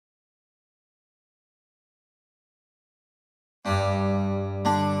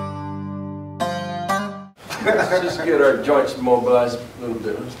Let's just get our joints mobilized a little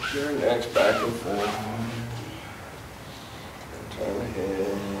bit. Let's get our necks back and forth. Turn the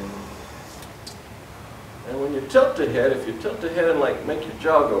head. And when you tilt the head, if you tilt the head and like make your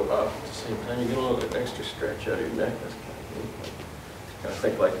jaw go up at the same time, you get a little bit extra stretch out of your neck. That's kind of neat. Kind of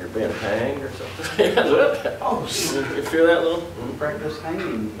think like you're being hanged or something. Oh, you feel that little? Practice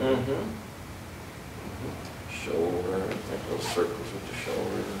hanging. Shoulder, make little circles with the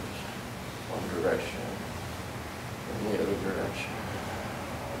shoulders. One direction, and the other direction.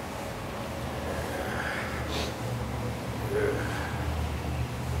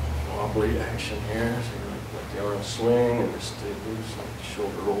 Wobbly action here, so you let the arm swing and just stay loose, let the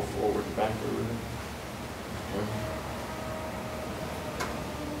shoulder roll forward and backward with it.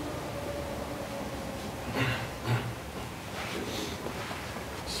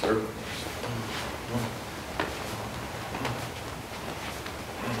 Circles.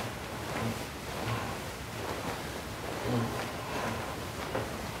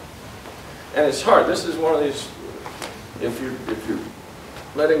 And it's hard. This is one of these, if you're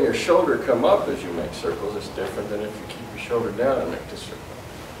letting your shoulder come up as you make circles, it's different than if you keep your shoulder down and make the circle.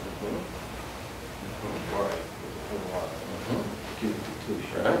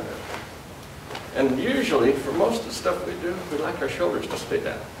 Right. And usually, for most of the stuff we do, we like our shoulders to stay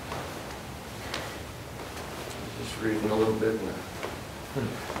down. Just reading a little bit.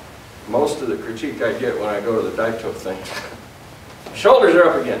 Most of the critique I get when I go to the Daito thing, shoulders are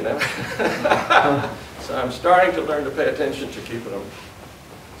up again now. So I'm starting to learn to pay attention to keeping them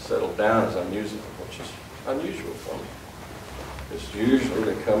settled down as I'm using them, which is unusual for me. Because usually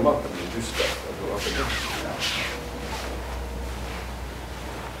they come up and you do stuff. They go up and down.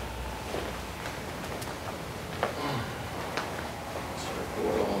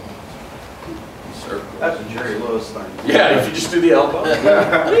 Circle. That's a Jerry Lewis thing. Yeah, if you just do the elbow.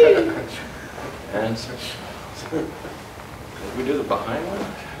 And circle. We do the behind one?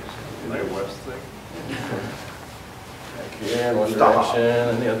 Like West thing. Back here in one direction,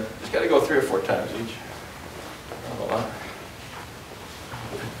 and the other. Just got to go 3 or 4 times each. Not a lot.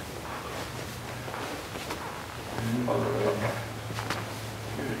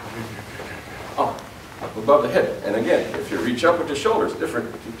 Oh, up above the head. And again, if you reach up with the shoulders,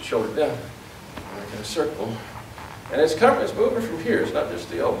 different. Keep the shoulder down. Like in a circle. And it's moving from here. It's not just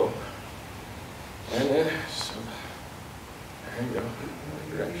the elbow. And then, so, there you go.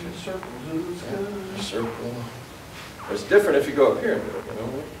 Direction. Circle. It's different if you go up here and do it, you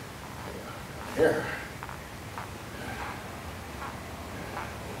know. Here.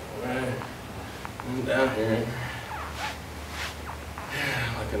 Right. And down here.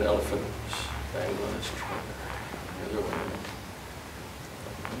 Like an elephant dangling its trunk. The other way.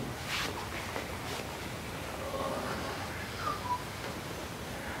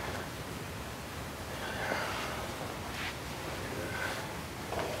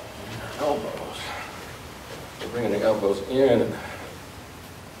 Elbows. We're bringing the elbows in. And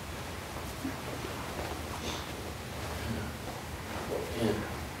in.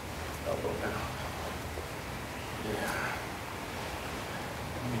 Elbow down. Yeah.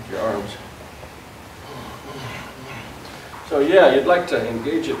 Make your arms. So yeah, you'd like to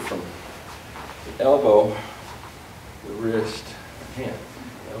engage it from the elbow, the wrist, hand.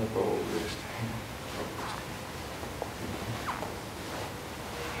 Elbow, wrist, hand.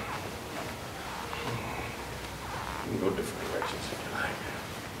 You can go different directions if you like.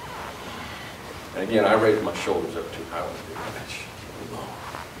 And again, I raise my shoulders up too high when I do that. Keep it low.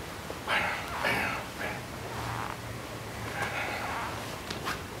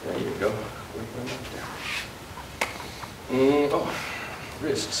 There you go. Oh,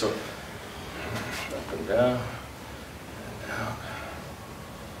 wrist. So up and down, and down,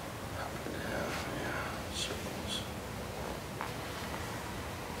 up and down. Yeah, circles.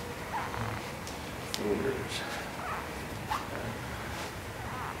 Fingers.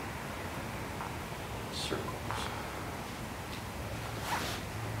 Circles.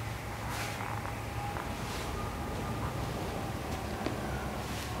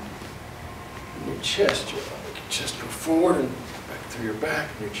 And your chest, you make your chest go forward and back through your back,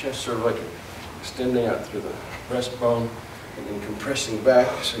 and your chest sort of like extending out through the breastbone and then compressing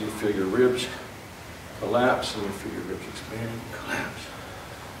back so you feel your ribs collapse and you feel your ribs expand and collapse.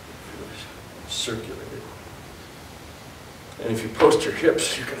 You feel this circulated. And if you post your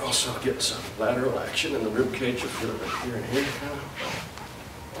hips, you can also get some lateral action in the rib cage. You feel it right here and here.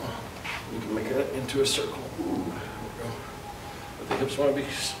 You can make it into a circle. Ooh, there we go. But the hips want to be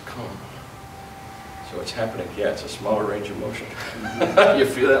calm. So it's happening. Yeah, it's a smaller range of motion. You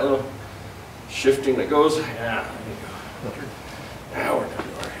feel that little shifting that goes? Yeah, there you go. Now we're down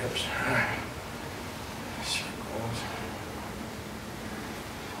to our hips.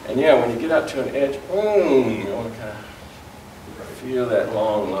 And yeah, when you get out to an edge, you want to kind of feel that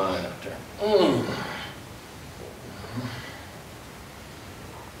long line up there.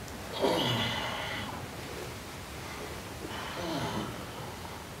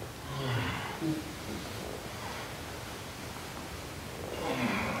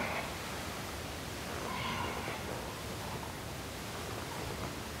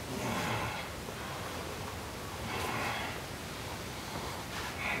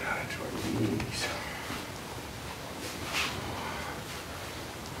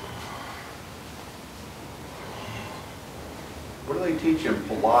 What do they teach in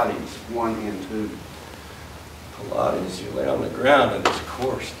Pilates 1 and 2? Pilates, you lay on the ground and it's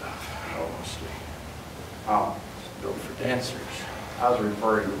core stuff, mostly. Oh, It's built for dancers. I was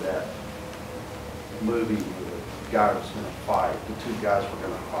referring to that movie where the guy was going to fight. The 2 guys were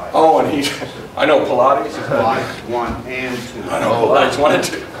going to fight. Oh, and I know Pilates. Pilates 1 and 2. I know Pilates 1 and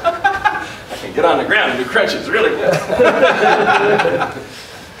 2. I can get on the ground and do crunches really good.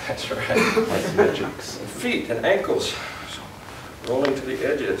 That's right. Isometrics. Feet and ankles. Rolling to the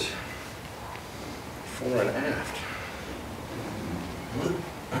edges, fore and aft.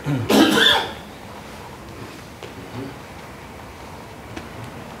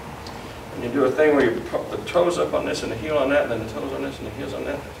 And you do a thing where you pop the toes up on this and the heel on that, and then the toes on this and the heels on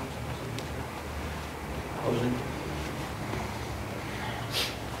that. Posing.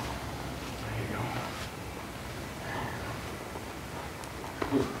 There you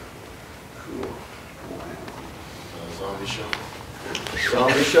go. Cool. Zombie show.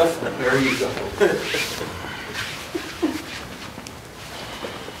 Zombie shuffle. There you go.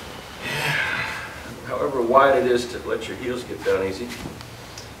 However wide it is to let your heels get down easy.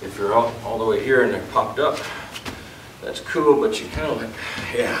 If you're all the way here and they're popped up, that's cool, but you kind of like,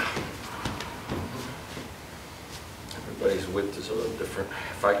 yeah. Everybody's width is a little different.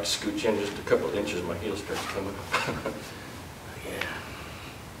 If I scooch in just a couple of inches, my heel starts coming up. Yeah.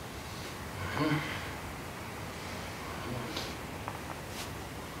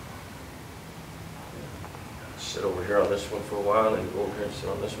 Sit over here on this one for a while, and then go over here and sit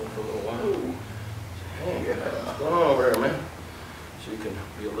on this one for a little while. Hey, what's going on over there, man? So you can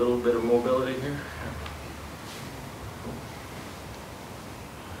be a little bit of mobility here.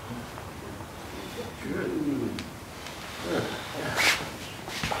 Good. Good. Yeah.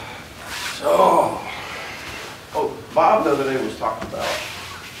 So, Bob the other day was talking about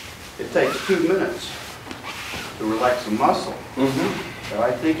it takes 2 minutes to relax a muscle. But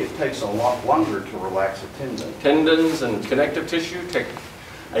I think it takes a lot longer to relax a tendon. Tendons and connective tissue take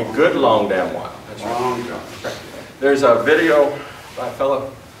a good long damn while. That's Long right. time. There's a video by a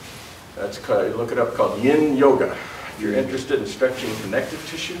fellow, that's called, look it up, called Yin Yoga. If you're interested in stretching connective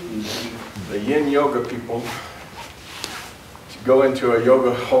tissue, the Yin Yoga people go into a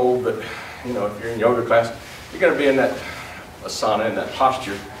yoga hold, but you know, if you're in yoga class, you're going to be in that asana, in that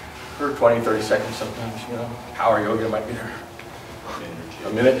posture for 20, 30 seconds sometimes, you know. Power yoga might be there a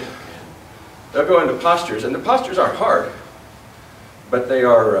minute. They'll go into postures, and the postures aren't hard, but they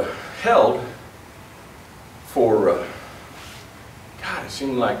are held for, God, it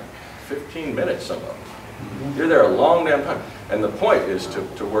seemed like 15 minutes, some of them. You're there a long damn time. And the point is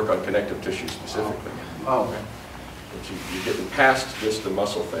to work on connective tissue specifically. Oh. Okay. But you're getting past just the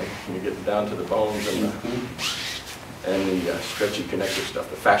muscle thing, and you're getting down to the bones and the stretchy connective stuff,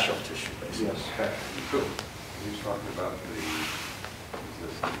 the fascial tissue, basically. Yes. Cool. He's talking about the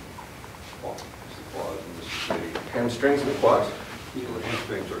quads and this is Hamstrings and quads. the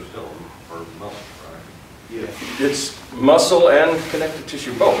hamstrings are still for muscle, right? Yeah. It's muscle and connective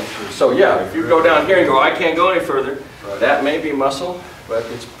tissue both. So yeah, if you go down here and go, I can't go any further, that may be muscle, but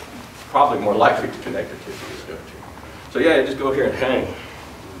it's probably more likely to connective tissue is good too. So yeah, you just go here and hang.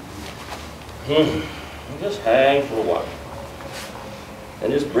 And just hang for a while.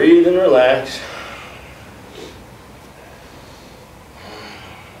 And just breathe and relax.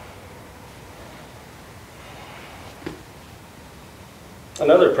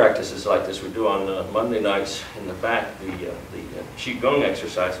 Another practices like this we do on Monday nights in the back, the Qigong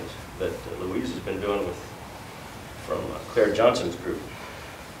exercises that Louise has been doing from Claire Johnson's group.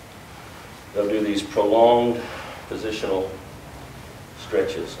 They'll do these prolonged positional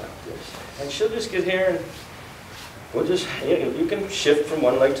stretches like this. And she'll just get here and we'll just, you can shift from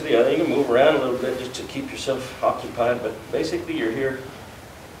one leg to the other. You can move around a little bit just to keep yourself occupied, but basically you're here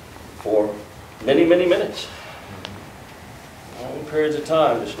for many, many minutes. Long periods of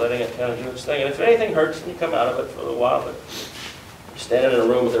time, just letting it kind of do its thing. And if anything hurts, then you come out of it for a little while, but you're standing in a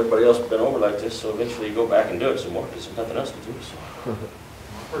room with everybody else bent over like this, so eventually you go back and do it some more because there's nothing else to do.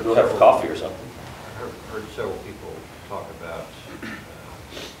 So you'll have coffee or something. I heard several people talk about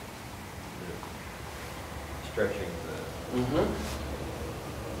stretching, Mm-hmm.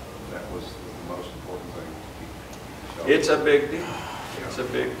 that was the most important thing to keep yourself. It's a big deal. It's a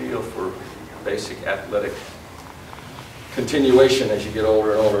big deal for basic athletic continuation as you get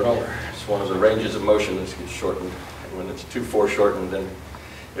older and older and older. It's one of the ranges of motion that gets shortened. And when it's too foreshortened, then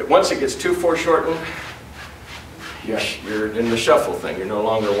once it gets too foreshortened, you're in the shuffle thing. You're no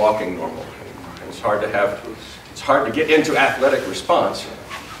longer walking normal. And it's hard to get into athletic response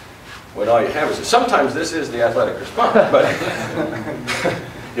when all you have is, sometimes this is the athletic response, but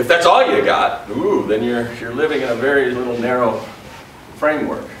if that's all you got, ooh, then you're living in a very little narrow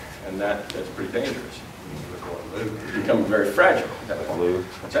framework, and that's pretty dangerous. You become very fragile.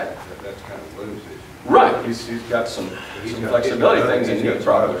 What's that? That's kind of Lou's issue. Right. He's got some flexibility things and knee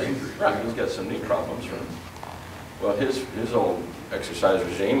problems. Injuries. Right. He's got some knee problems from, well, his old exercise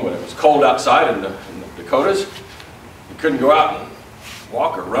regime, when it was cold outside in the Dakotas, he couldn't go out and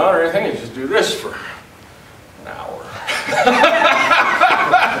walk or run or anything. He'd just do this for an hour.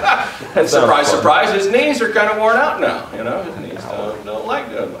 And surprise, surprise, his knees are kind of worn out now. You know, his knees don't like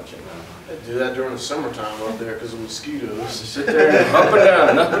doing much anymore. They do that during the summertime up there because of mosquitoes. Just sit there and up and down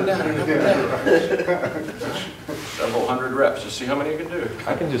and up and down and up and down. Several hundred reps, just see how many you can do.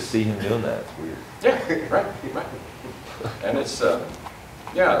 I can just see him doing that. It's weird. Yeah, right. And it's, one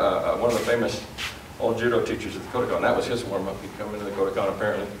of the famous old judo teachers at the Kodokan. That was his warm-up. He'd come into the Kodokan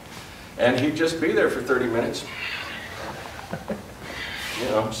apparently, and he'd just be there for 30 minutes. You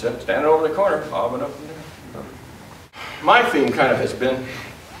know, standing over the corner, bobbing up and down. My theme kind of has been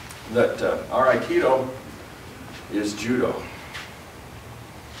that our Aikido is Judo.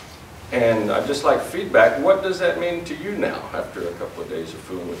 And I'd just like feedback. What does that mean to you now, after a couple of days of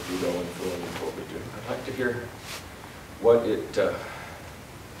fooling with Judo and fooling with what we do? I'd like to hear what it,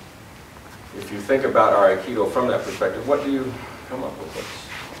 if you think about our Aikido from that perspective, what do you come up with?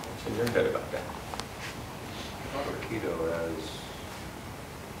 What's in your head about that? Aikido as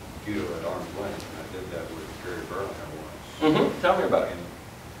Judo at arm's length, and I did that with Gary Berlinger once. Mm-hmm. Tell me about it.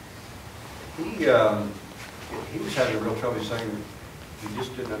 He was having real trouble saying he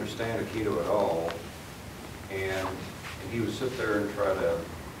just didn't understand Aikido at all, and he would sit there and try to,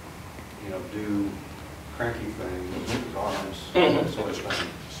 do cranky things with his arms, that sort of thing.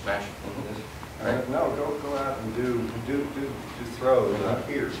 Smash. Right? No, go out and do throws out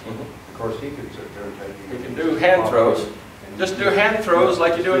here. Of course, he could sit there and take. You can do hand throws. Just do hand throws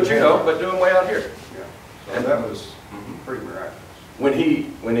like you do in Judo, but do them way out here. Yeah. So that was pretty miraculous. When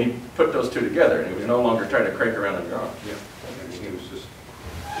he put those two together, and he was no longer trying to crank around on your arms. Yeah. And he was just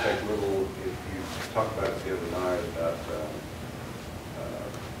take little. If you talked about it the other night about a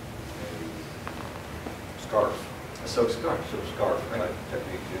scarf. A silk scarf. Silk scarf, right?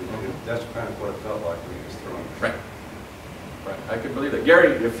 Technique. And that's kind of what it felt like when he was throwing. Right. Right. I could believe that.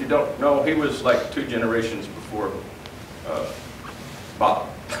 Gary, if you don't know, he was like 2 generations before Bob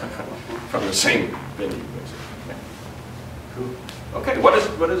from the same venue, basically. Yeah. Cool. Okay. What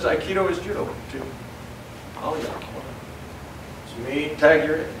is Aikido is Judo too? Oh yeah. To me, Tag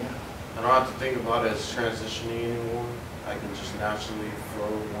your. Yeah. I don't have to think about it as transitioning anymore. I can just naturally throw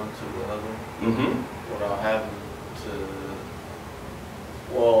one to the other Mm-hmm. without having to.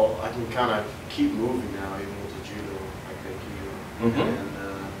 Well, I can kind of keep moving now, even with the judo, like Aikido, and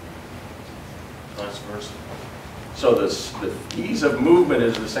vice versa. So the ease of movement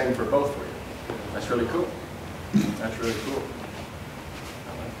is the same for both for you. That's really cool. That's really cool.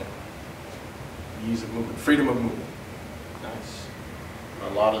 I like that. Ease of movement, freedom of movement. Nice.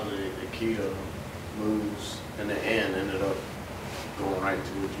 A lot of the Aikido moves in the end ended up going right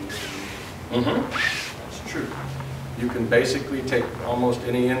to what you do. That's true. You can basically take almost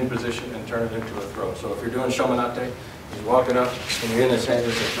any end position and turn it into a throw. So if you're doing shomanate, he's walking up, and you're in his hand,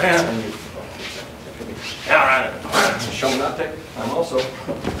 you say, bam, and you, all right, shomanate. I'm also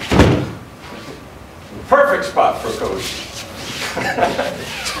perfect spot for coach.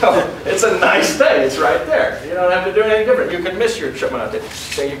 So it's a nice thing. It's right there. You don't have to do anything different. You can miss your shomanate.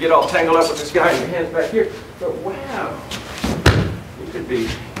 So you get all tangled up with this guy and your hand's back here. But wow, you could be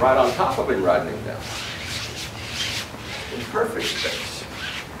right on top of him riding him down. In perfect space.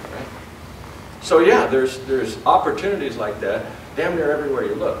 Right? So yeah, there's opportunities like that damn near everywhere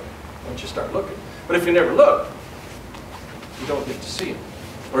you look once you start looking. But if you never look, you don't get to see them.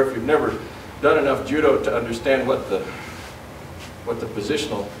 Or if you've never done enough judo to understand what the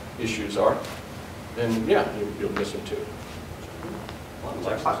positional issues are, then yeah, you'll miss them too.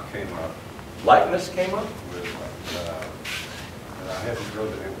 Lightness came up Lightness came up? with, and I haven't really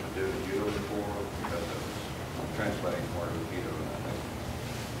been able to do the judo before because I was translating more to Aikido, and I think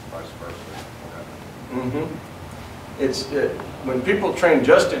vice versa. When people train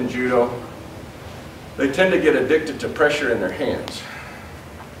just in judo, they tend to get addicted to pressure in their hands.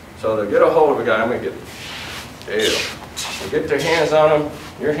 So they'll get a hold of a guy, I'm going to get Dale. We get their hands on them,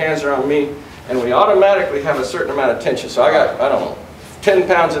 your hands are on me, and we automatically have a certain amount of tension. So I got, I don't know, 10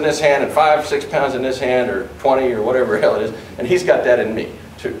 pounds in this hand and 5, 6 pounds in this hand, or 20 or whatever the hell it is, and he's got that in me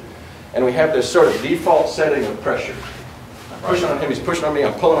too. And we have this sort of default setting of pressure. I'm pushing on him, he's pushing on me,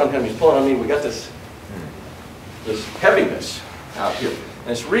 I'm pulling on him, he's pulling on me. We got this heaviness out here. And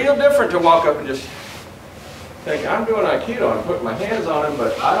it's real different to walk up and just think, I'm doing Aikido, I'm putting my hands on him,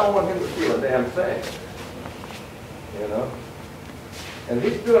 but I don't want him to feel a damn thing. You know? And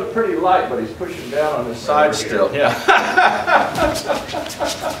he's doing pretty light, but he's pushing down on his side still. Yeah.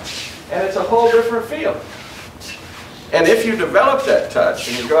 And it's a whole different feel. And if you develop that touch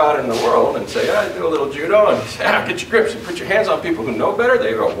and you go out in the world and say, I do a little judo, and say, get your grips and put your hands on people who know better,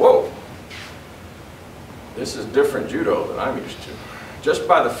 they go, whoa. This is different judo than I'm used to, just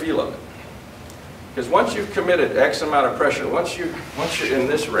by the feel of it. Because once you've committed X amount of pressure, once you're in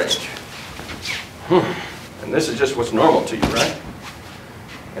this range, and this is just what's normal to you, right?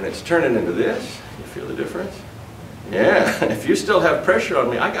 And it's turning into this, you feel the difference? Yeah, if you still have pressure on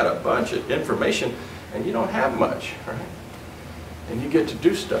me, I got a bunch of information, and you don't have much, right? And you get to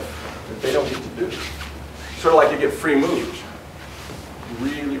do stuff that they don't get to do. Sort of like you get free moves.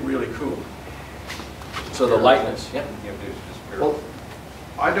 Really, really cool. So the lightness, yeah. Well,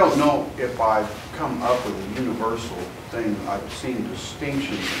 I don't know if I've come up with a universal thing. I've seen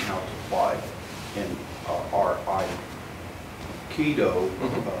distinctions in how to apply in our Aikido.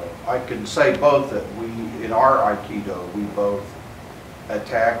 I can say both that in our Aikido, we both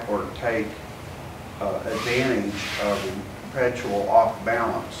attack or take advantage of the perpetual off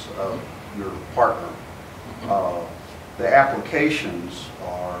balance of your partner. The applications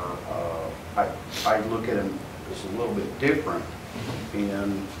are, I look at them as a little bit different.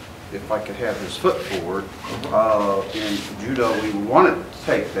 And if I could have his foot forward, in judo we want to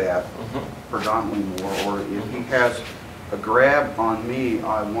take that predominantly more, or if he has a grab on me,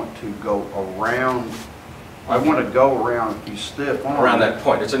 I want to go around. I want to go around, if he's stiff on around that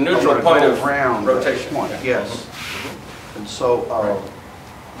point. It's a neutral point of rotation. Point. Yes. And so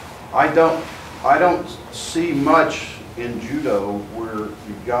I don't see much in judo where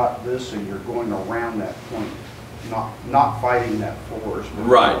you've got this and you're going around that point. Not fighting that force, but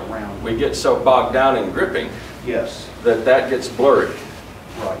right. Around. We get so bogged down in gripping, yes, that gets blurry.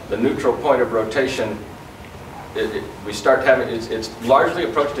 Right. The neutral point of rotation, we start having, it's largely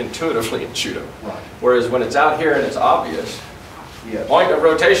approached intuitively in judo. Right. Whereas when it's out here and it's obvious, yes. Point of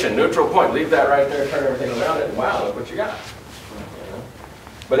rotation, neutral point, leave that right there, turn everything around it, and wow, look what you got. You know?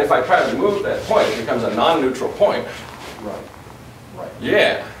 But if I try to move that point, it becomes a non-neutral point. Right. Right.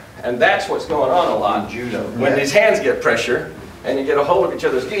 Yeah. And that's what's going on a lot in judo. When these hands get pressure, and you get a hold of each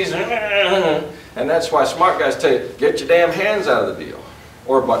other's knees, and that's why smart guys tell you, get your damn hands out of the deal.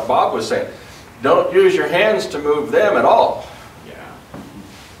 Or what Bob was saying, don't use your hands to move them at all. Yeah.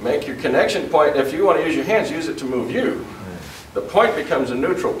 Make your connection point, if you want to use your hands, use it to move you. The point becomes a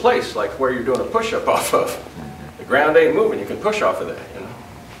neutral place, like where you're doing a push-up off of. The ground ain't moving, you can push off of that, you know.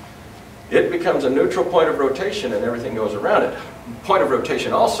 It becomes a neutral point of rotation and everything goes around it. Point of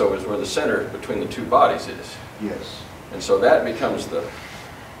rotation also is where the center between the two bodies is. Yes. And so that becomes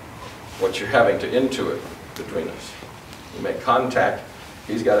what you're having to intuit between us. You make contact.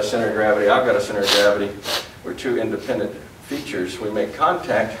 He's got a center of gravity, I've got a center of gravity. We're two independent features. We make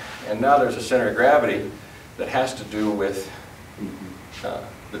contact, and now there's a center of gravity that has to do with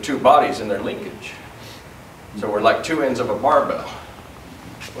the two bodies and their linkage. So we're like two ends of a barbell,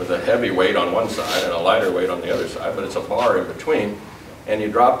 with a heavy weight on one side and a lighter weight on the other side, but it's a bar in between. And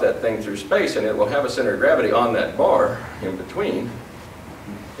you drop that thing through space and it will have a center of gravity on that bar in between.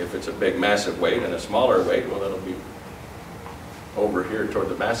 If it's a big massive weight and a smaller weight, well, it'll be over here toward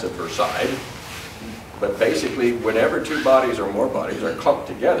the massiver side. But basically, whenever two bodies or more bodies are clumped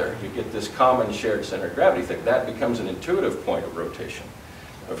together, you get this common shared center of gravity thing. That becomes an intuitive point of rotation,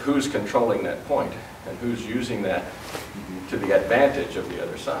 of who's controlling that point and who's using that to the advantage of the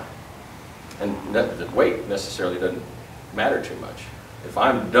other side. And the weight necessarily doesn't matter too much. If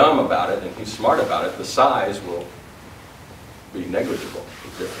I'm dumb about it and he's smart about it, the size will be negligible.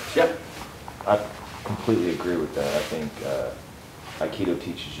 The difference. Yep. I completely agree with that. I think Aikido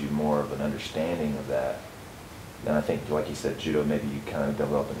teaches you more of an understanding of that. Then I think, like you said, Judo, maybe you kind of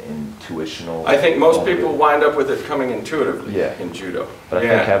develop an intuitional... I think most people wind up with it coming intuitively in Judo. But I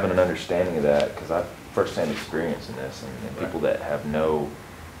think having an understanding of that, because I've first-hand experience in this, and people that have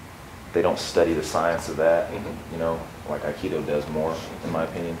they don't study the science of that, you know, like Aikido does more, in my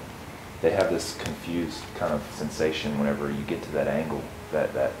opinion. They have this confused kind of sensation whenever you get to that angle,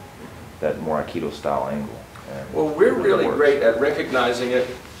 that that more Aikido style angle. And Well, we're it really works. great at recognizing it,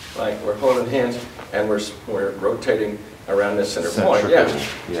 like we're holding hands and we're rotating around this center point. Yeah,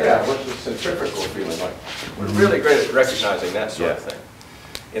 Centrifugal, yeah. yeah, what's the centrifugal feeling like? We're really great at recognizing that sort of Yeah. thing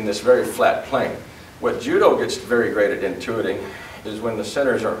in this very flat plane. What Judo gets very great at intuiting is when the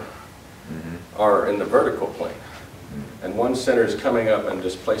centers are in the vertical plane. And one center is coming up and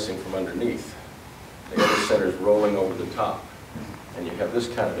displacing from underneath. The other center is rolling over the top. And you have this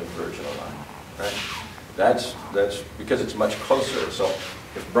kind of inversion line, right? That's because it's much closer. So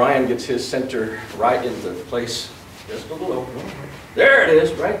if Brian gets his center right into place, just a little, there it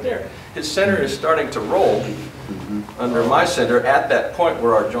is, right there. His center is starting to roll under my center at that point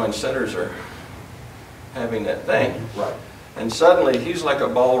where our joint centers are having that thing. Right. And suddenly he's like a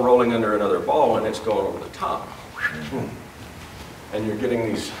ball rolling under another ball and it's going over the top. And you're getting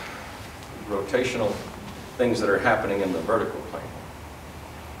these rotational things that are happening in the vertical plane.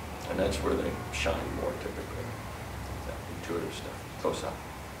 And that's where they shine more typically, that intuitive stuff, close up.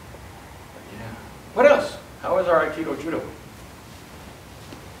 But yeah. What else? How is our Aikido Judo?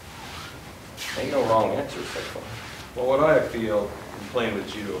 Ain't no wrong answers so far. Well, what I feel in playing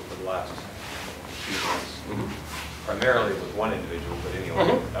with Judo for the last few months, primarily with one individual, but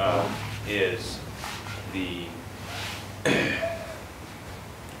anyway, is the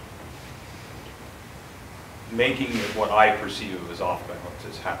making of what I perceive as off balance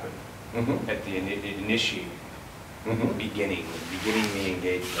has happened at the initiating, beginning the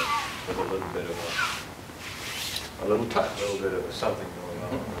engagement with a little bit of A little touch. a something going on,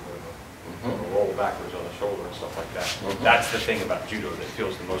 a little bit of a roll backwards on the shoulder and stuff like that. That's the thing about Judo that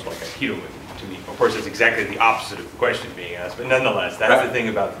feels the most like Aikido to me. Of course, it's exactly the opposite of the question being asked, but nonetheless, that's the thing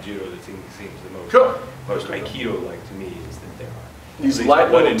about the Judo that seems the most, most Aikido-like to me is that there are These at least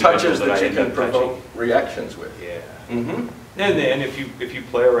light one little touches individual that I you end can up provoke touching. reactions with. Yeah. Mm-hmm. And then if you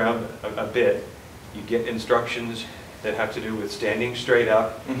play around a bit, you get instructions that have to do with standing straight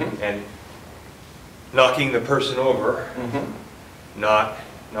up and knocking the person over, not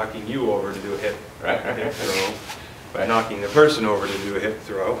knocking you over to do a hip throw, but knocking the person over to do a hip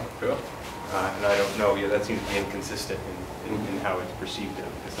throw. Cool. And I don't know, that seems to be inconsistent in how it's perceived.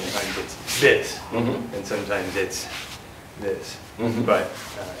 Because sometimes it's this, and sometimes it's this. But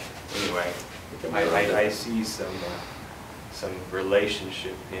anyway, I see some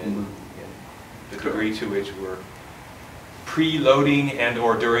relationship in the degree to which we're preloading and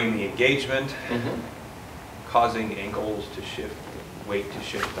or during the engagement, causing ankles to shift, weight to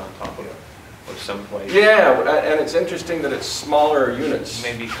shift on top of some place. Yeah, and it's interesting that it's smaller units.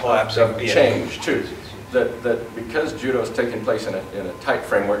 Maybe collapsing. Of change too. That because Judo is taking place in a tight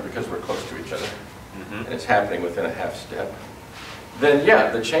framework, because we're close to each other, and it's happening within a half step, then yeah,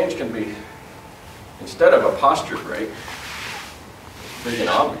 the change can be, instead of a posture break, big and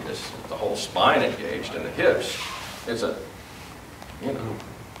obvious, the whole spine engaged and the hips, it's a,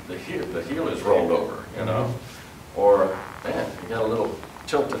 the heel is rolled over, or man, you got a little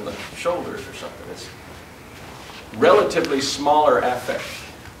tilt in the shoulders or something. It's relatively smaller affect.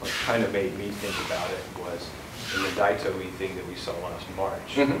 What kind of made me think about it was in the Daito-y thing that we saw last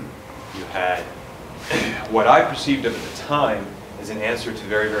March. You had what I perceived of at the time as an answer to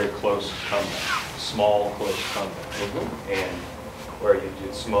very, very close combat, small, close combat, and where you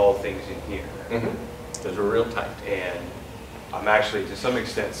did small things in here. Those were real tight. And I'm actually, to some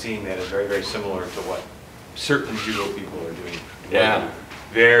extent, seeing that as very, very similar to what certain Judo people are doing. Yeah.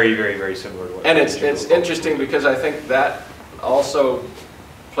 Very, very, very similar to what. And it's interesting because I think that also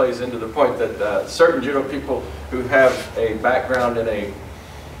plays into the point that certain Judo people who have a background in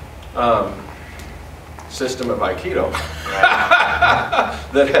a system of Aikido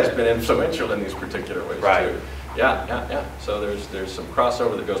that has been influential in these particular ways too. Yeah. So there's some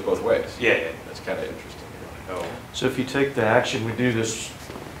crossover that goes both ways. Yeah. That's kind of interesting. So if you take the action, we do this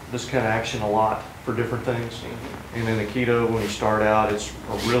kind of action a lot for different things. And in Aikido, when you start out, it's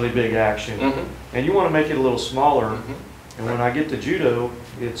a really big action. And you want to make it a little smaller. And when I get to Judo,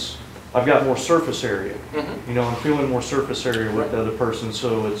 I've got more surface area. I'm feeling more surface area with the other person,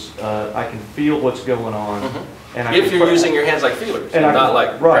 so it's I can feel what's going on. And if you're using your hands like feelers, and not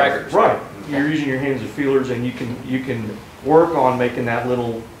like braggers. Right. You're using your hands as feelers, and you can work on making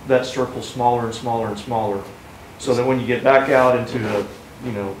that circle smaller and smaller and smaller, so that when you get back out into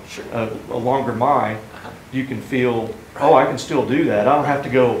a longer mind, you can feel, oh, I can still do that. I don't have to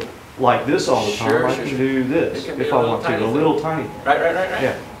go like this all the time. I can do this if I want to. A little tiny thing. Right.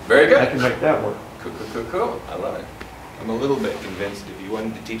 Yeah. Very good. I can make that work. Cool. I love it. I'm a little bit convinced if you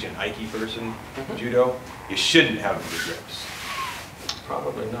wanted to teach an Aiki person Judo, you shouldn't have them do grips.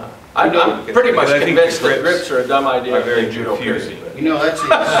 Probably not. I'm pretty much convinced that grips are a dumb idea Are very in Judo, confusing. period. You know,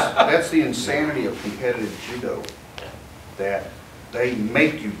 that's the insanity of competitive judo, that they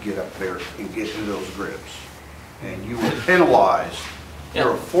make you get up there and get to those grips. And you are penalized.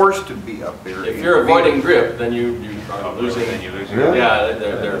 You're forced to be up there. If you're avoiding grip, then you are losing. Then you lose. Really? Yeah,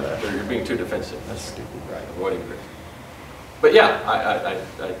 you're being too defensive. That's stupid. Right, avoiding grip. But yeah,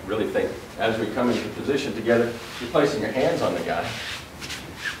 I really think as we come into position together, you're placing your hands on the guy,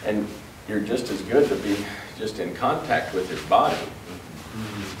 and you're just as good to be just in contact with his body.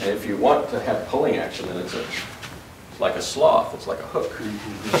 And if you want to have pulling action, then it's like a sloth, it's like a hook.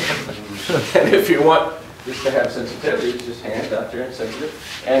 And if you want just to have sensitivity, it's just hands out there and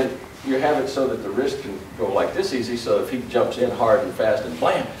sensitive. And you have it so that the wrist can go like this easy, so if he jumps in hard and fast and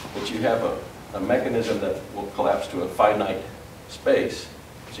blam, that you have a mechanism that will collapse to a finite space.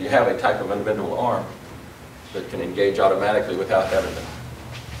 So you have a type of unbendable arm that can engage automatically without having to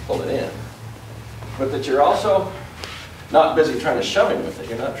pull it in. But that you're also not busy trying to shove him with it.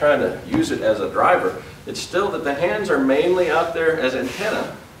 You're not trying to use it as a driver. It's still that the hands are mainly out there as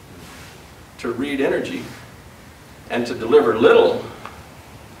antenna to read energy and to deliver little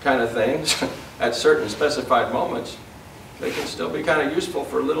kind of things at certain specified moments. They can still be kind of useful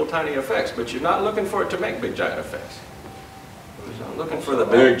for little tiny effects, but you're not looking for it to make big giant effects. You're not looking for the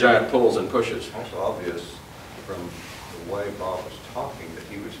big giant pulls and pushes. It's also obvious from the way Bob was talking that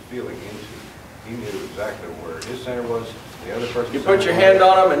he was feeling into. He knew exactly where his center was, the other person. You put your hand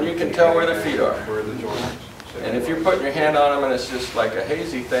on them and you can tell where the feet are. Where the joints. And if you're putting your hand on them and it's just like a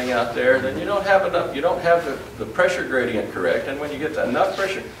hazy thing out there, then you don't have enough, you don't have the pressure gradient correct. And when you get to enough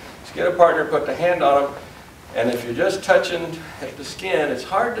pressure, just get a partner, put the hand on them, and if you're just touching at the skin, it's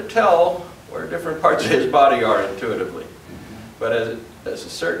hard to tell where different parts of his body are intuitively. But as a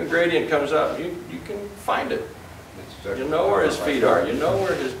certain gradient comes up, you can find it. You know where his feet are, you know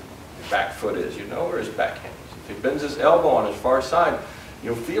where his back foot is, you know where his backhand is. If he bends his elbow on his far side,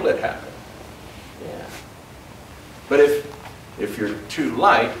 you'll feel it happen. Yeah. But if you're too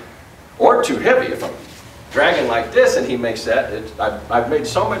light or too heavy, if I'm dragging like this and he makes that, I've made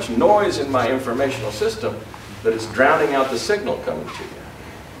so much noise in my informational system that it's drowning out the signal coming to you.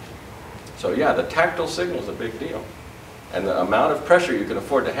 So yeah, the tactile signal is a big deal. And the amount of pressure you can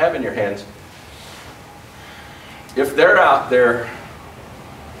afford to have in your hands, if they're out there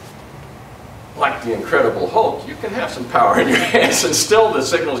like the Incredible Hulk, you can have some power in your hands and still the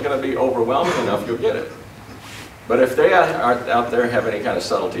signal is going to be overwhelming enough, you'll get it. But if they aren't out there have any kind of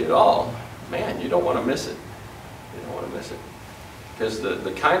subtlety at all, man, you don't want to miss it. You don't want to miss it. Because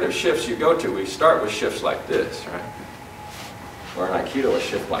the kind of shifts you go to, we start with shifts like this, right? Or in Aikido, a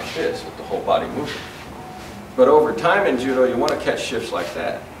shift like this with the whole body moving. But over time in Judo, you want to catch shifts like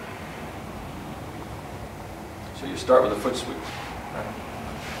that. So you start with a foot sweep, right?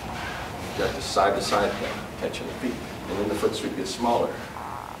 You got the side-to-side thing, catching the feet. And then the foot sweep gets smaller.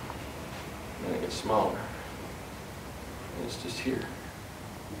 And then it gets smaller. And it's just here.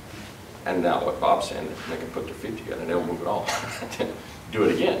 And now what Bob's saying, they can put their feet together and they'll move it all. Do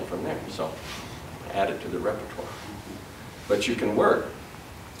it again from there. So add it to the repertoire. But you can work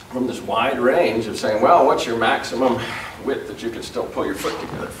from this wide range of saying, well, what's your maximum width that you can still pull your foot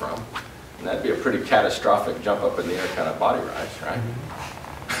together from? And that'd be a pretty catastrophic jump up in the air kind of body rise, right?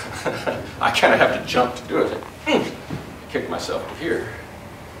 I kind of have to jump to do it. Kick myself to here.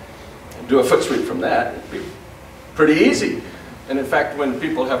 And do a foot sweep from that. It'd be pretty easy. And in fact, when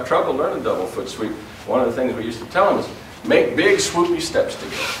people have trouble learning double foot sweep, one of the things we used to tell them is make big swoopy steps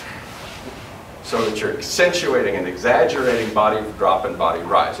together. So that you're accentuating and exaggerating body drop and body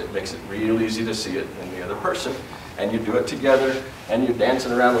rise. It makes it real easy to see it in the other person. And you do it together, and you're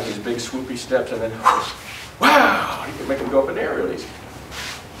dancing around with these big swoopy steps, and then, wow, you can make them go up in the air real easy.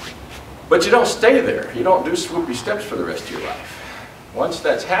 But you don't stay there. You don't do swoopy steps for the rest of your life. Once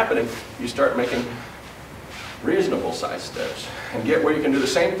that's happening, you start making reasonable size steps and get where you can do the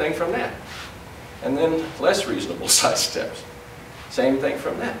same thing from that. And then less reasonable size steps. Same thing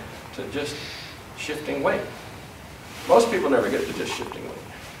from that, to just shifting weight. Most people never get to just shifting weight.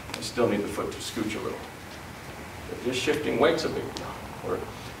 They still need the foot to scooch a little. But just shifting weight's a big deal. Or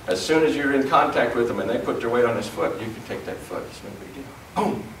as soon as you're in contact with them and they put their weight on his foot, you can take that foot. It's no big deal.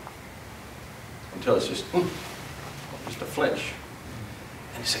 Boom! Until it's just a flinch.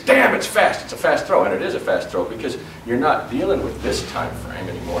 And you say, damn, it's fast. It's a fast throw. And it is a fast throw because you're not dealing with this time frame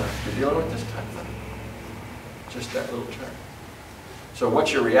anymore. You're dealing with this time frame. Just that little turn. So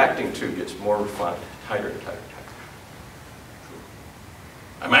what you're reacting to gets more refined, tighter and tighter and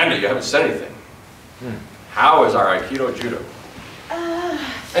tighter. Amanda, you haven't said anything. How is our Aikido Judo?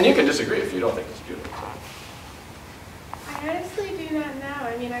 And you can disagree if you don't think it's Judo. I I honestly do not know.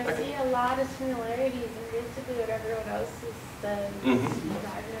 I mean, I Okay. see a lot of similarities in basically what everyone else has said, what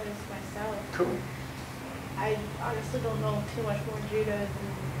I've noticed myself. Cool. I honestly don't know too much more Judo than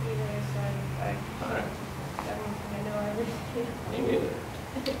either, so I All right. don't think I know everything. Me neither.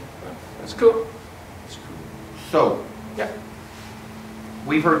 That's cool. That's cool. So, Yeah.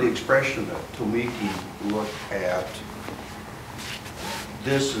 we've heard the expression that Tomiki looked at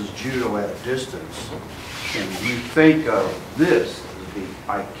this as Judo at a distance. And you think of this as the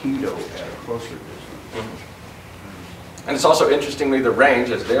Aikido at a closer distance. And it's also interestingly the range,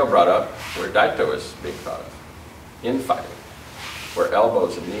 as Dale brought up, where Daito is being thought of, in fighting, where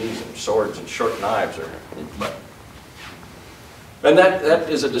elbows and knees and swords and short knives are in play. And that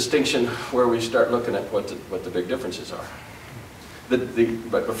is a distinction where we start looking at what the big differences are. But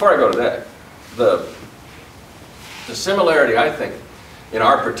before I go to that, the similarity, I think, in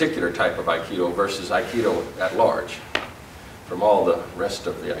our particular type of Aikido versus Aikido at large, from all the rest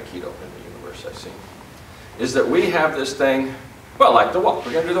of the Aikido in the universe I've seen, is that we have this thing, well, like the walk.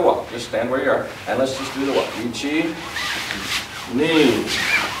 We're going to do the walk. Just stand where you are, and let's just do the walk. Ichi, ni,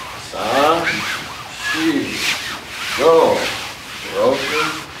 sa, shi, go, roku,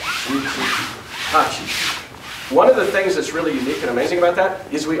 ichi, hachi. One of the things that's really unique and amazing about that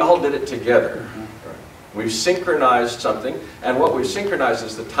is we all did it together. We've synchronized something, and what we've synchronized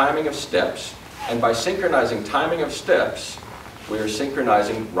is the timing of steps, and by synchronizing timing of steps, we are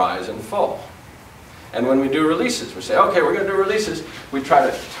synchronizing rise and fall. And when we do releases, we say, okay, we're going to do releases, we try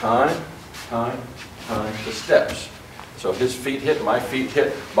to time the steps. So his feet hit, my feet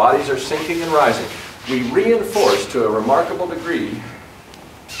hit, bodies are sinking and rising. We reinforce to a remarkable degree,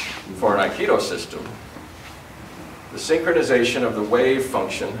 for an Aikido system, the synchronization of the wave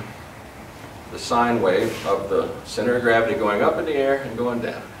function, the sine wave of the center of gravity going up in the air and going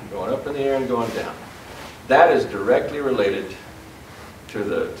down, and going up in the air and going down. That is directly related to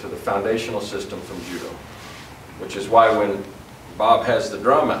the foundational system from Judo, which is why when Bob has the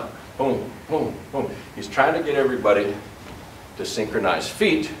drum out, boom, boom, boom, he's trying to get everybody to synchronize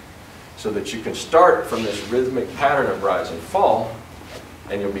feet so that you can start from this rhythmic pattern of rise and fall,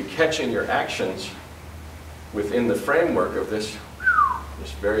 and you'll be catching your actions within the framework of this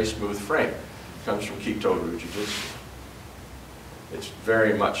very smooth frame. It comes from Kito Rujujutsu. It's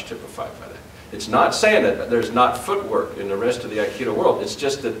very much typified by that. It's not saying that there's not footwork in the rest of the Aikido world. It's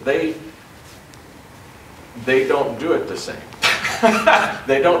just that they don't do it the same.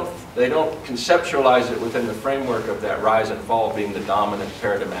 They don't conceptualize it within the framework of that rise and fall being the dominant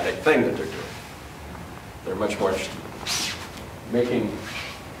paradigmatic thing that they're doing. They're much more interested in making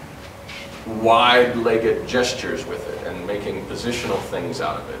wide-legged gestures with it and making positional things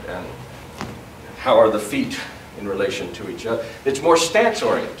out of it. And how are the feet in relation to each other? It's more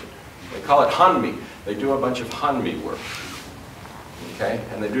stance-oriented. They call it hanmi. They do a bunch of hanmi work. Okay?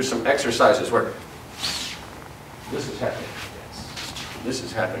 And they do some exercises where this is happening. This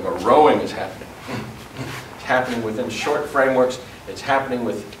is happening, or rowing is happening. It's happening within short frameworks. It's happening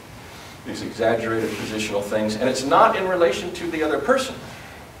with these exaggerated positional things. And it's not in relation to the other person.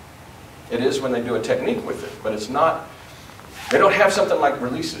 It is when they do a technique with it, but it's not, they don't have something like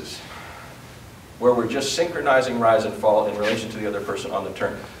releases, where we're just synchronizing rise and fall in relation to the other person on the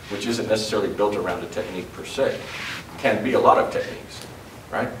turn, which isn't necessarily built around a technique per se. It can be a lot of techniques,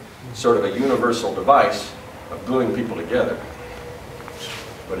 right? Sort of a universal device of gluing people together,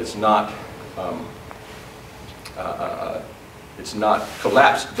 but it's not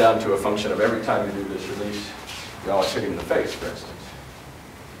collapsed down to a function of every time you do this release, you always hit him in the face, for instance.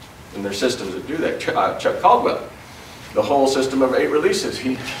 And there's systems that do that. Chuck Caldwell, the whole system of 8 releases,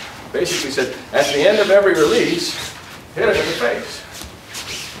 he basically said, at the end of every release, hit him in the face.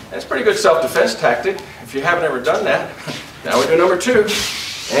 That's a pretty good self-defense tactic. If you haven't ever done that, now we do number 2,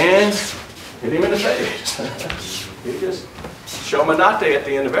 and hit him in the face. You just shomanate at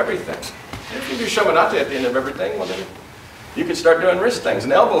the end of everything. If you do shomanate at the end of everything, well then you can start doing wrist things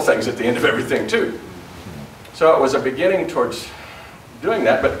and elbow things at the end of everything too. So it was a beginning towards doing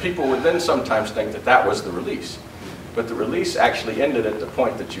that, but people would then sometimes think that that was the release. But the release actually ended at the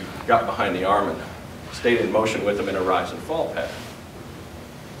point that you got behind the arm and stayed in motion with them in a rise and fall pattern.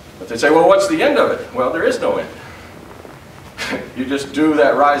 But they say, well, what's the end of it? Well, there is no end. You just do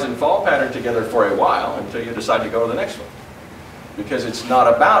that rise and fall pattern together for a while until you decide to go to the next one. Because it's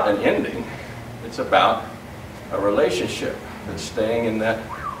not about an ending, it's about a relationship that's staying in that.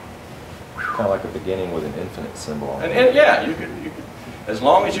 Kind of like a beginning with an infinite symbol. And yeah, you could, as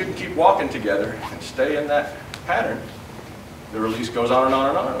long as you can keep walking together and stay in that pattern, the release goes on and on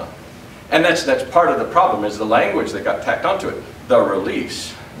and on and on. And that's part of the problem, is the language that got tacked onto it. The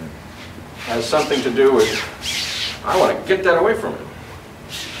release has something to do with I want to get that away from him.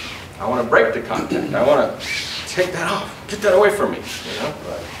 I want to break the contact. I want to take that off. Get that away from me. You know?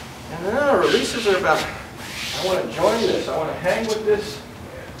 And then releases are about, I want to join this. I want to hang with this.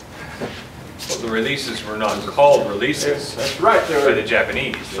 Well, the releases were not called releases. That's right. They By were the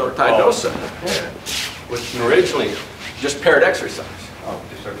Japanese. They so were called Taidosa. Yeah. Which originally just paired exercise. Oh,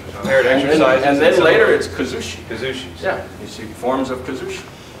 just exercise. paired exercises. And then later it's kazushi. Kazushis. Yeah, you see forms of kazushi.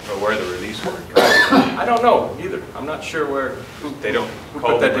 Or where the release word. I don't know either. I'm not sure where. They don't Who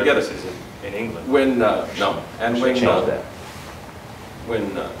call put that them together? releases in England. When no, and when Change that.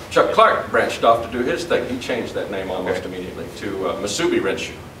 when Chuck Clark branched off to do his thing, he changed that name almost immediately to Masubi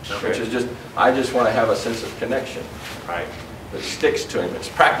Renshu, which is just I just want to have a sense of connection, right? That sticks to him. It's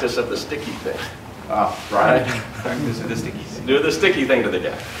practice of the sticky thing. Oh, Right? Practice of the sticky thing. Do the sticky thing to the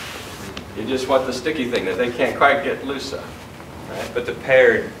guy. You just want the sticky thing that they can't quite get loose of. Right? But the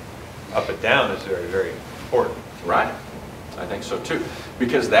paired up and down is very, very important. Right. I think so too.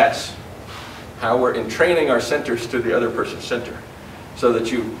 Because that's how we're entraining our centers to the other person's center. So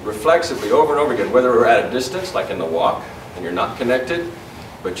that you reflexively over and over again, whether we're at a distance, like in the walk, and you're not connected,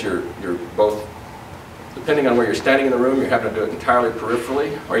 but you're both, depending on where you're standing in the room, you're having to do it entirely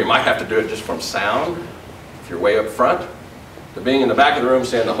peripherally, or you might have to do it just from sound, if you're way up front. To being in the back of the room,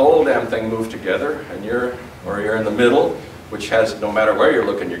 saying the whole damn thing move together, and you're in the middle, which has, no matter where you're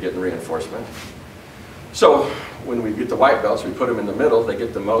looking, you're getting reinforcement. So when we get the white belts, we put them in the middle, they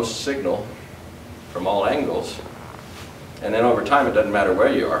get the most signal from all angles. And then over time, it doesn't matter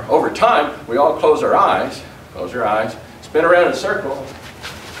where you are. Over time, we all close our eyes, spin around in a circle,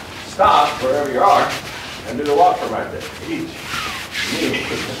 stop wherever you are, and do the walk from right there. Each, knee,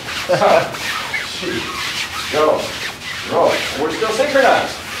 up, shoot, go, roll. And we're still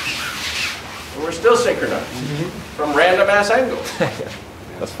synchronized. And we're still synchronized from random ass angles.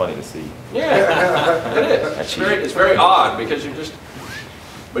 That's funny to see. Yeah, it is. It's very odd because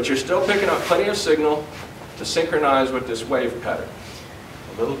but you're still picking up plenty of signal to synchronize with this wave pattern.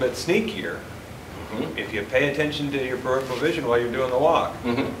 A little bit sneakier. If you pay attention to your peripheral vision while you're doing the walk,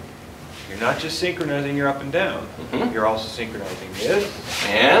 you're not just synchronizing your up and down. You're also synchronizing this.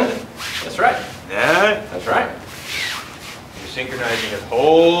 And that's right. That. That's right. You're synchronizing a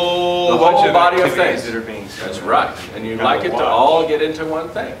whole The bunch whole of body of activities things. that are being That's synchronized. right. And you'd Kind like of it to watch. all get into one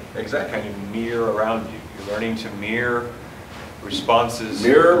thing. Exactly. Kind of mirror around you. You're learning to mirror responses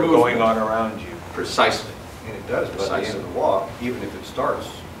Mirror going movement. on around you. Precisely. And it does, but at the end of the walk, even if it starts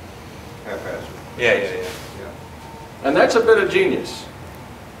haphazard. Yeah. Yeah. And that's a bit of genius.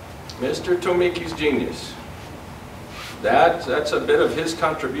 Mr. Tomiki's genius. That's a bit of his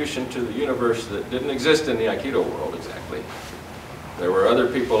contribution to the universe that didn't exist in the Aikido world exactly. There were other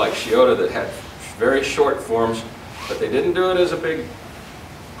people like Shiota that had very short forms, but they didn't do it as a big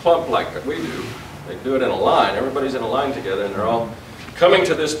clump like we do. They do it in a line. Everybody's in a line together, and they're all coming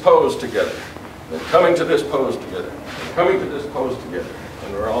to this pose together. They're coming to this pose together. They're coming to this pose together.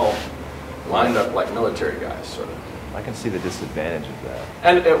 And we're all lined up like military guys, sort of. I can see the disadvantage of that.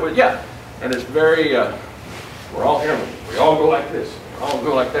 And it was, yeah, and it's very, we're all here, we all go like this, we all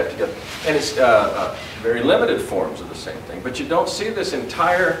go like that together. And it's very limited forms of the same thing, but you don't see this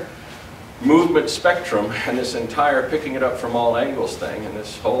entire movement spectrum and this entire picking it up from all angles thing and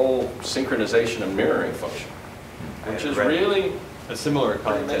this whole synchronization and mirroring function, which is really a similar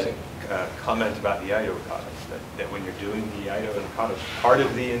pretty amazing. comment about the Ido kata, that when you're doing the Ido and kata, part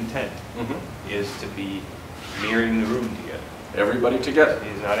of the intent is to be mirroring the room together. Everybody together. It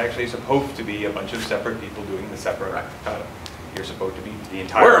is not actually supposed to be a bunch of separate people doing the separate kata. You're supposed to be the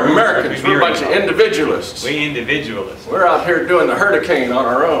entire We're room Americans, we're a bunch of mirroring. individualists. We individualists. We're out here doing the hurricane on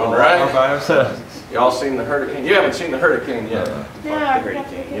our own, All right? by ourselves. Y'all seen the hurricane? You haven't seen the hurricane yet. No, I have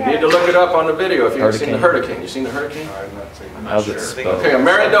to You need to look it up on the video if you haven't seen the hurricane. You seen the hurricane? I've not seen it. How's it sure. spelled? Okay,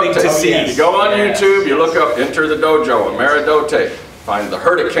 Ameridote. Something to see. You go on Yes. YouTube, you look up, enter the dojo, Ameridote. Find the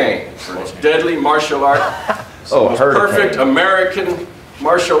hurricane. It's the most deadly martial art. It's the Oh, most hurricane. perfect American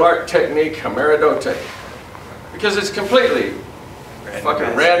martial art technique, Ameridote. Because it's completely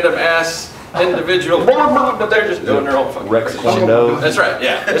fucking random ass individual, but they're just doing their own fucking Rex crazy shit. Kwando. That's right,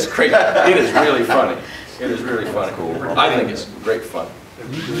 yeah, it's crazy. It is really funny. It is really funny. I think it's great fun.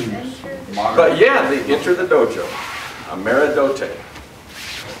 But yeah, the enter the dojo, Ameridote.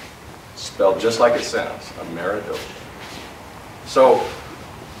 Spelled just like it sounds, Ameridote. So,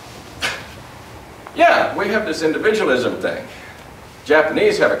 yeah, we have this individualism thing.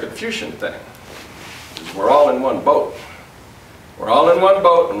 Japanese have a Confucian thing. We're all in one boat. We're all in one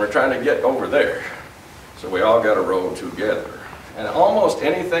boat and we're trying to get over there. So we all got to row together. And almost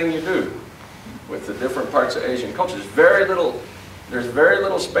anything you do with the different parts of Asian culture, there's very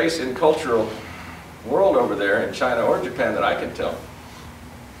little space in cultural world over there in China or Japan that I can tell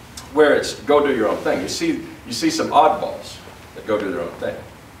where it's go do your own thing. You see some oddballs that go do their own thing,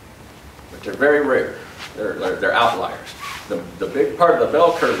 but they're very rare. They're outliers. The big part of the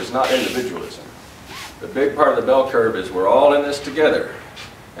bell curve is not individualism. The big part of the bell curve is we're all in this together.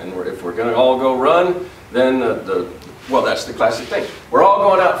 And if we're going to all go run, then well, that's the classic thing. We're all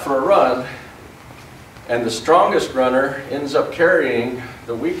going out for a run, and the strongest runner ends up carrying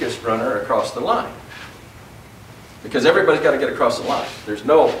the weakest runner across the line. Because everybody's got to get across the line. There's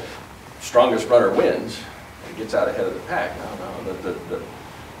no strongest runner wins and gets out ahead of the pack. No,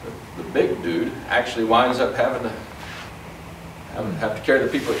 the big dude actually winds up having to have to carry the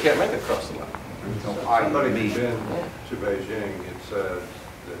people that can't make it across the line. Somebody who's been to Beijing had said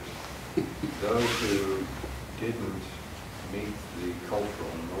that those who didn't meet the cultural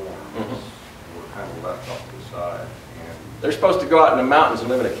norms were kind of left off to the side. And they're supposed to go out in the mountains and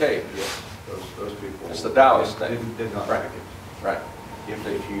live in a cave. yes, those people. It's the Taoist thing. Did not Right. make it. Right.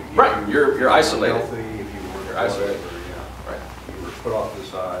 If you Right. You're isolated. Healthy, if you were You're isolated. whatever, Right. you were put off to the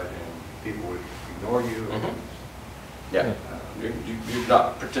side, and people would ignore you. Yeah. You're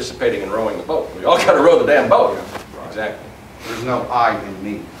not participating in rowing the boat. We all got to row the damn boat. Right. Exactly. There's no I in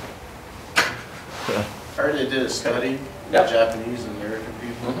me. I heard they did a study Yep. with Japanese and American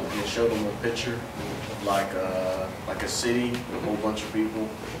people, and they showed them a picture of like a city, a whole bunch of people,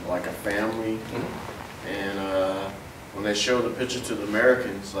 like a family, and when they showed the picture to the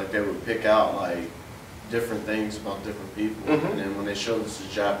Americans, like they would pick out like different things about different people, and then when they showed this to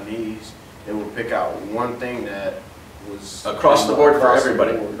Japanese, they would pick out one thing that was Across the board for across the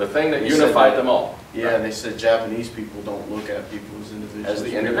everybody. board. The thing that They said unified that- them all. Yeah, and they said Japanese people don't look at people as individuals. As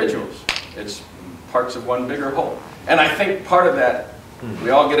the individuals. It's parts of one bigger whole. And I think part of that, we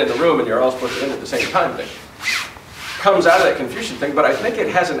all get in the room and you're all supposed to end at the same time thing, comes out of that Confucian thing, but I think it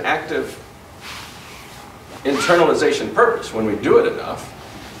has an active internalization purpose. When we do it enough,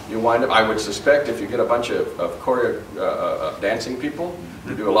 you wind up, I would suspect if you get a bunch of dancing people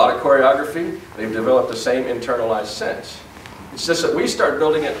who do a lot of choreography, they've developed the same internalized sense. It's just that we start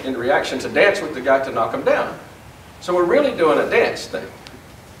building it in reaction to dance with the guy to knock him down. So we're really doing a dance thing.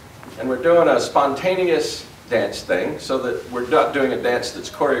 And we're doing a spontaneous dance thing so that we're not doing a dance that's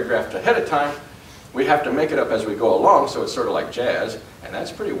choreographed ahead of time. We have to make it up as we go along, so it's sort of like jazz, and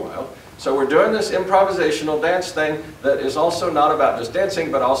that's pretty wild. So we're doing this improvisational dance thing that is also not about just dancing,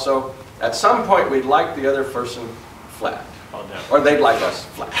 but also at some point we'd like the other person flat. Or they'd like us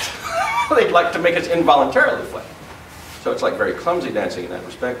flat. They'd like to make us involuntarily flat. So it's like very clumsy dancing in that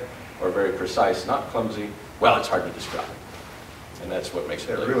respect, or very precise, not clumsy. Well, it's hard to describe. And that's what makes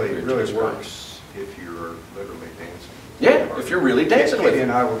it It really weird to really describe. works if you're literally dancing. Yeah, if you're really dancing with Katie it.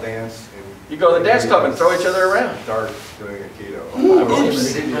 and I will dance. And You go to the dance club and throw each other around. Start doing Aikido.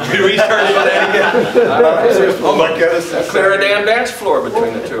 Oops. We restarted with that again. Oh my goodness. Clear a damn dance floor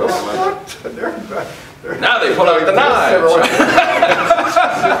between the two of them. They're Now they pull out the knives.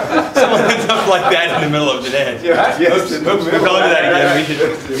 Someone did something like that in the middle of the dance. Yes. We'll go into that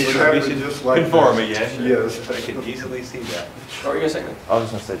again. We should Just like conform that. again. Yes. I can easily see that. What were you going to say? I was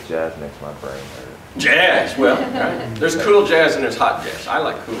just gonna say jazz makes my brain hurt. Jazz, well, right. There's cool jazz and there's hot jazz. I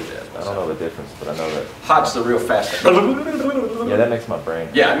like cool jazz I don't know myself. the difference, but I know that, Hot's the real fast. yeah, that makes my brain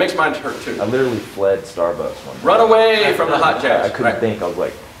hurt. Yeah, it makes mine hurt too. I literally fled Starbucks one day. Run away from the hot jazz. I couldn't Right. think, I was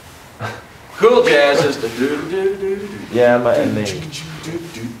like, Cool jazz is the do-do-do-do-do. yeah, and then,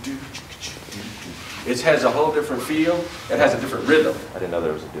 It has a whole different feel. It has a different rhythm. I didn't know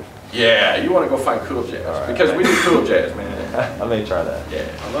there was a difference. Yeah, you want to go find cool jazz. All right. Because we do cool jazz, man. I may try that.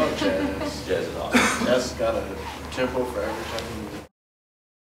 Yeah, I love jazz. jazz is awesome. Jazz got a tempo for every type of